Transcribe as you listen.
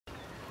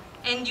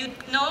And you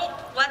know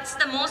what's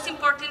the most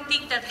important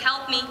thing that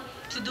helped me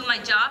to do my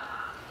job?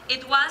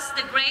 It was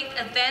the great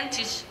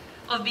advantage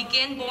of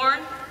being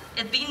born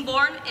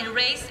and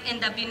raised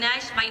in the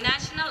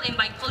binational and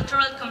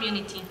bicultural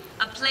community,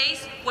 a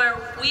place where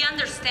we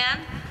understand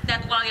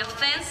that while a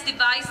fence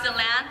divides the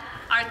land,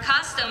 our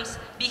customs,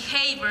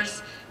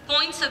 behaviors,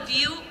 points of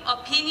view,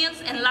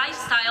 opinions, and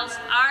lifestyles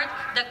are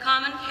the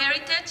common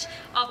heritage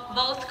of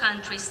both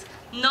countries.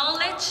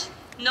 Knowledge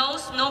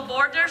knows no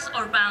borders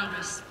or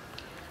boundaries.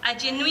 A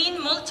genuine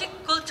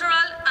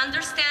multicultural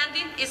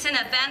understanding is an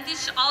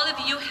advantage all of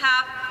you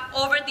have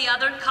over the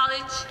other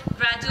college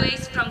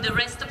graduates from the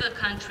rest of the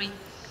country.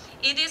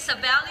 It is a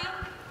value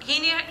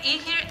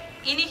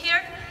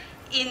inherent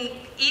in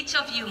each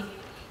of you.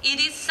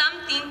 It is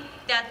something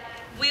that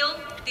will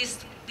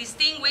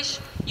distinguish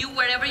you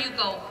wherever you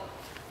go,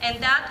 and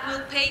that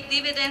will pay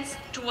dividends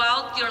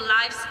throughout your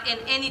lives in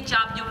any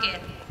job you get.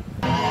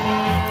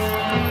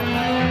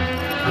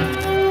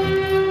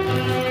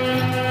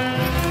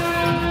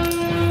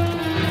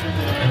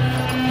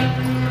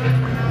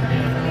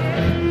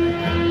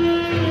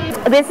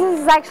 This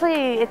is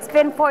actually, it's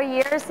been 4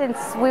 years since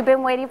we've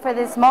been waiting for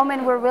this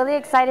moment. We're really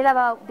excited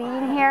about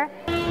being here.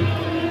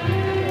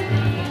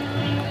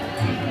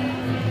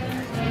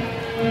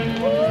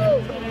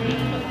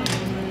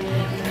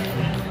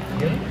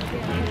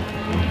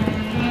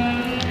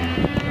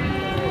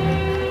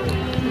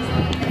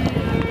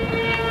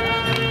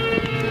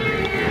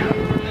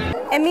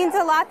 It means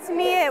a lot to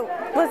me. It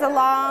was a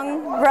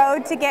long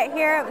road to get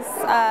here. It was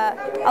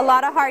a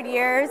lot of hard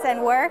years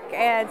and work,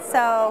 and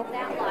so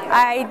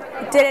I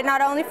did it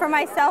not only for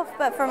myself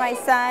but for my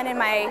son and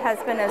my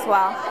husband as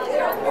well.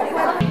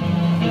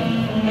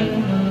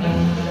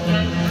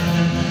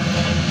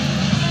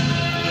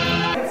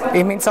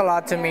 It means a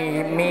lot to me.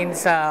 It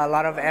means a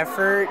lot of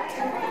effort.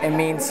 It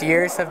means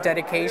years of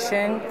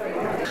dedication.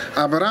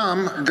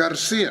 Abraham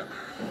Garcia.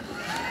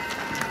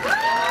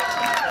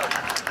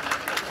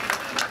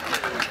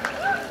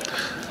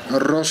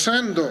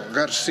 Rosendo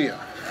Garcia.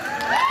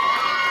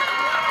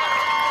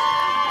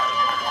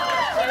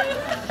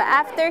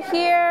 After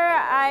here,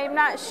 I'm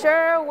not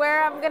sure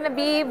where I'm going to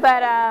be,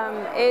 but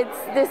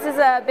this is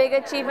a big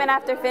achievement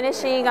after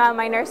finishing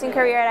my nursing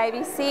career at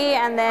IBC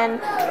and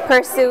then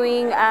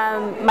pursuing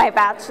my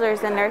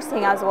bachelor's in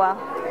nursing as well.